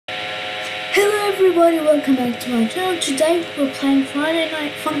Hello everybody, welcome back to my channel. Today we're playing Friday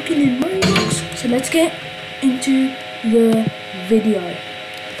Night Funkin in Roblox. So let's get into the video.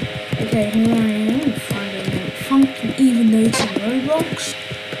 Okay, here I am, Friday Night Funkin, even though it's in Roblox.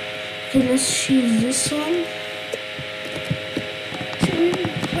 Okay, let's choose this one. Should we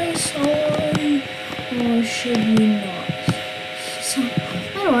play solo or should we not? So,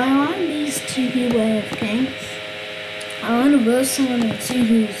 anyway, I want these two people AFK. I want to verse someone and see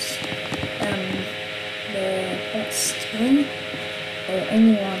who's the best one, or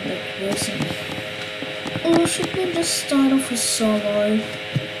anyone that person. Or should we just start off with solo?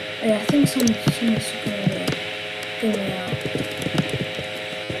 Yeah, I think someone's gonna get me out.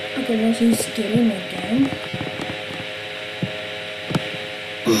 Okay, let's just get in again.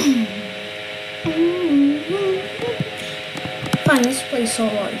 Fine, let's play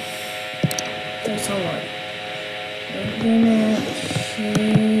solo. Play solo. We're gonna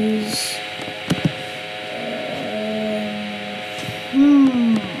choose.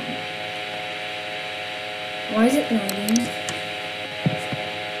 Why is it loading?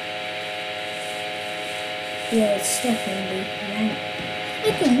 Yeah, it's definitely loading.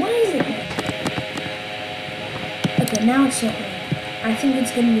 Okay, why is it loading? Okay, now it's not loading. I think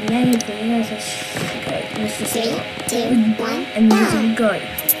it's gonna be lagging for you guys. Let's just go. 3, 2, 1, invisible go.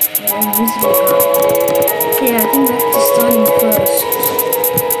 Yeah, invisible go. Okay, I think that's the starting first.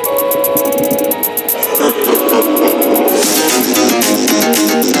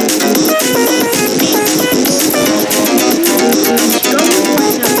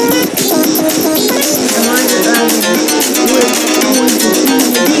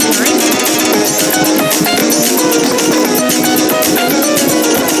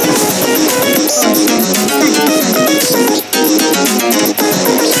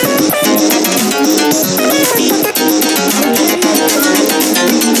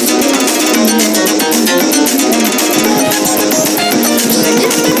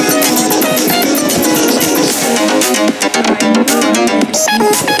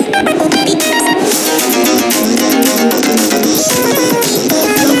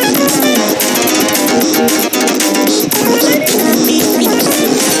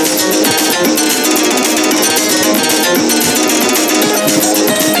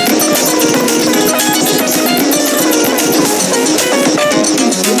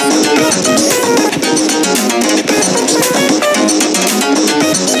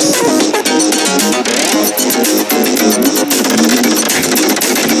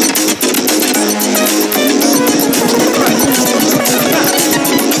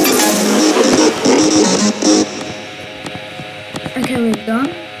 Okay, we're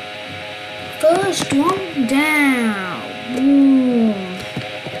done. First one down. Boom.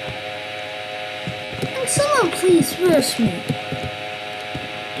 And someone please verse me.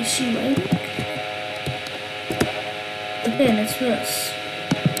 Is she waiting? Okay, let's verse.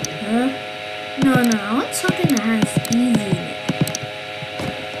 Huh? No, I want something that has easy in it.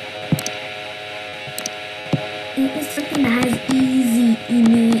 It is something that has easy in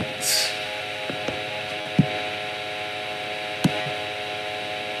it.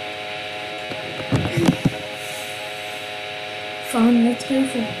 Fine, let's go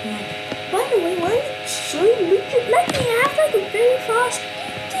for that. By the way, why is it so wicked? Like you have like a very fast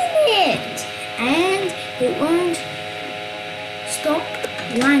internet, and it won't stop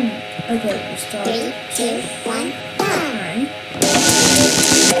lagging. Okay, we'll start. 3, 2, 1, alright.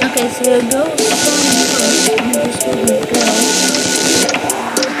 Okay, so we'll go first. I'm just gonna go.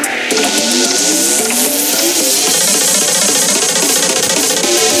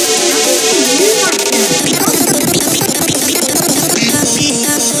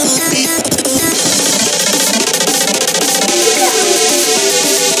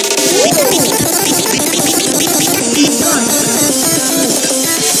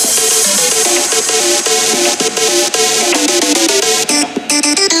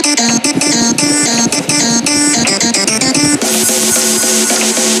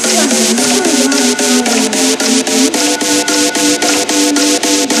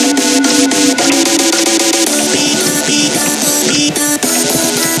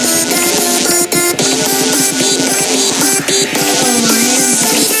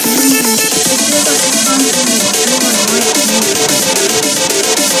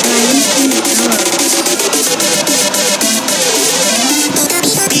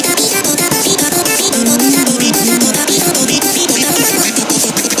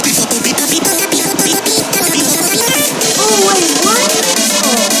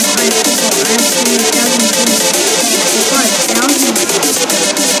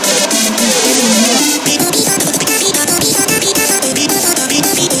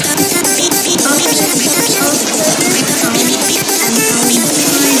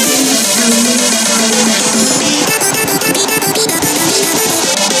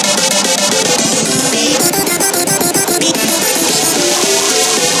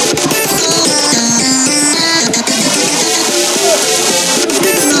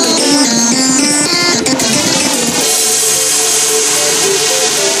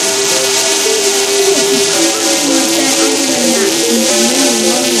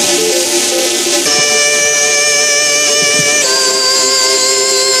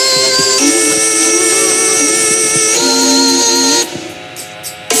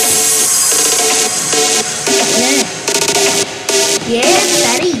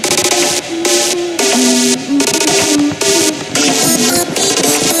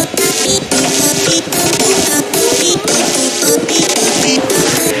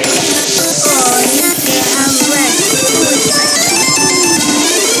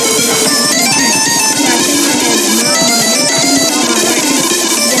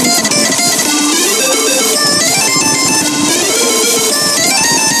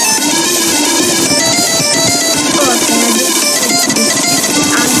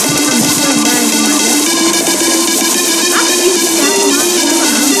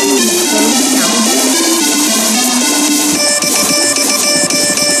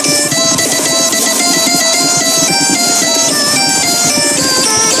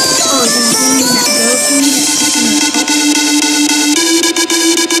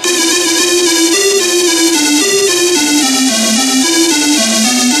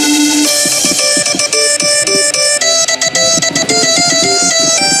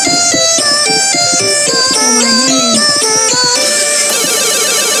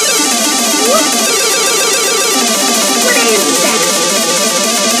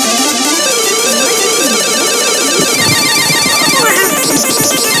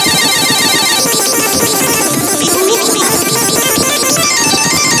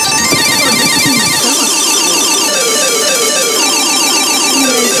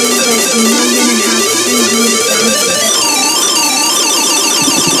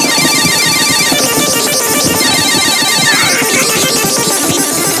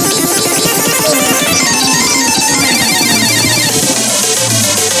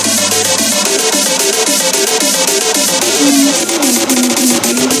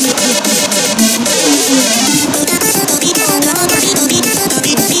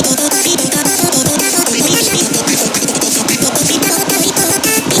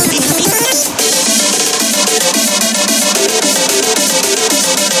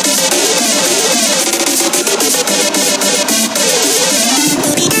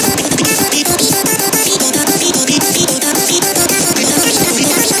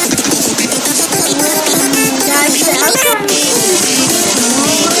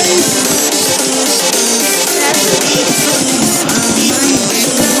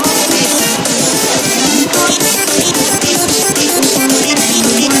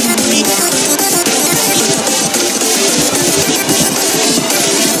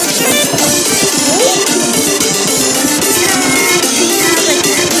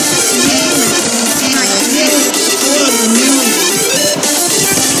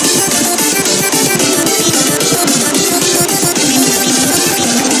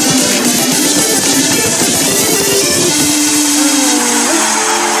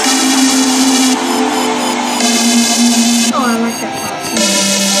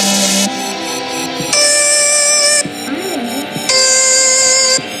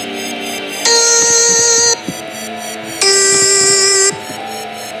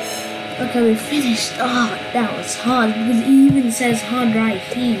 Okay, we finished. Oh, that was hard because it even says hard right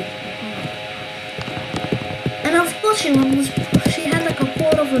here. And of course she had like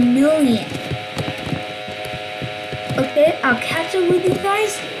 250,000. Okay, I'll catch up with you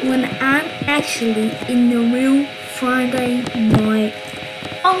guys when I'm actually in the real Friday Night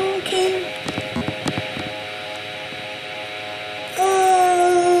Funkin.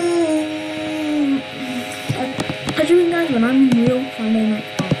 I'll catch you guys when I'm in real Friday Night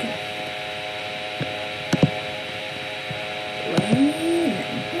Funkin.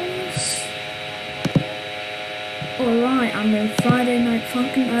 Alright, I'm in Friday Night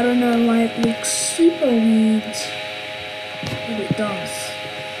Funkin. I don't know why it looks super weird, but it does.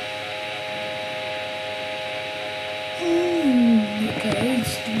 Okay,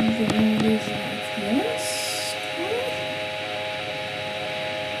 let's do this like this.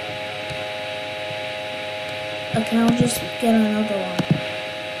 Okay, I'll just get another one.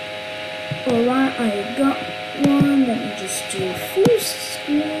 Alright, I got one. Let me just do full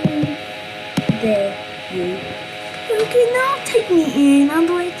screen. There you go. Okay, now take me in,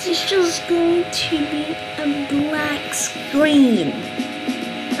 otherwise it's just going to be a black screen.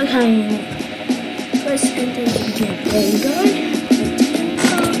 Okay, let's enter the game. There we go.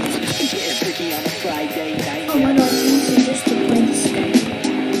 Oh my god, this is just to play this game.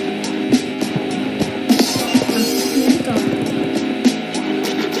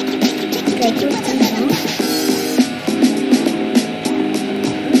 Okay, click this on.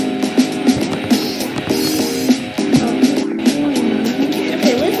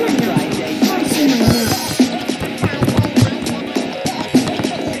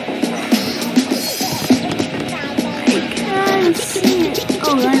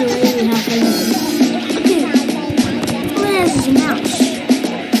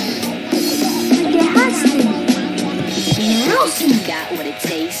 Got what it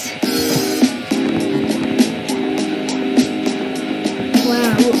takes.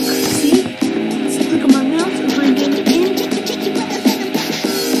 Wow, look, see? Look at my mouse, if I get it in.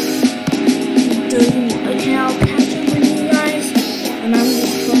 It doesn't. Okay, I'll catch up with you guys, and I'm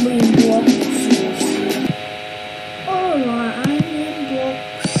just probably in Roblox. Alright, I'm in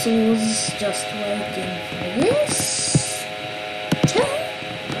Roblox, just waiting for this to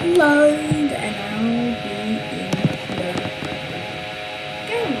load, and I'll be in the game.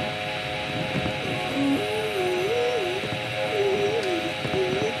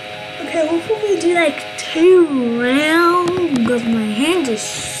 Okay, we'll probably do like 2 rounds because my hands are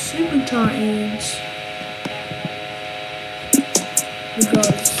super tired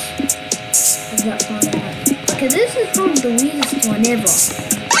because of that Friday night. Okay, this is probably the weirdest one ever.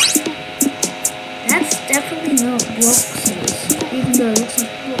 That's definitely not Bloxes, even though it looks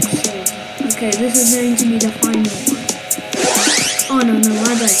like Bloxes. Okay, this is going to be the final one. Oh no,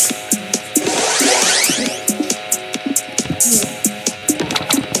 my bad.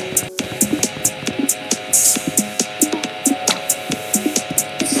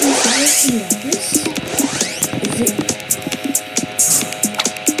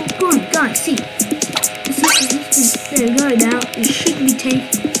 See, there we go. Now it should be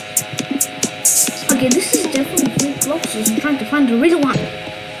taken. Okay, this is definitely Roblox. I'm trying to find the real one.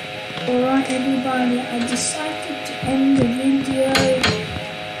 Alright, everybody, I decided to end the video.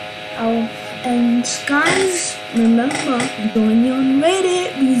 And guys, remember, join me on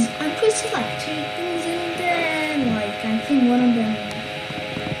Reddit because I posted like 2 things in there. Like, I think one of them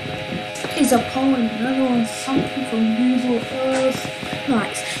is a poll and another one's something from Google Earth.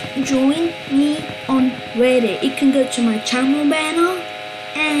 Guys, join me on Reddit. You can go to my channel banner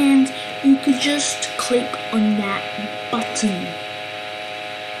and you could just click on that button.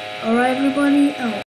 Alright everybody,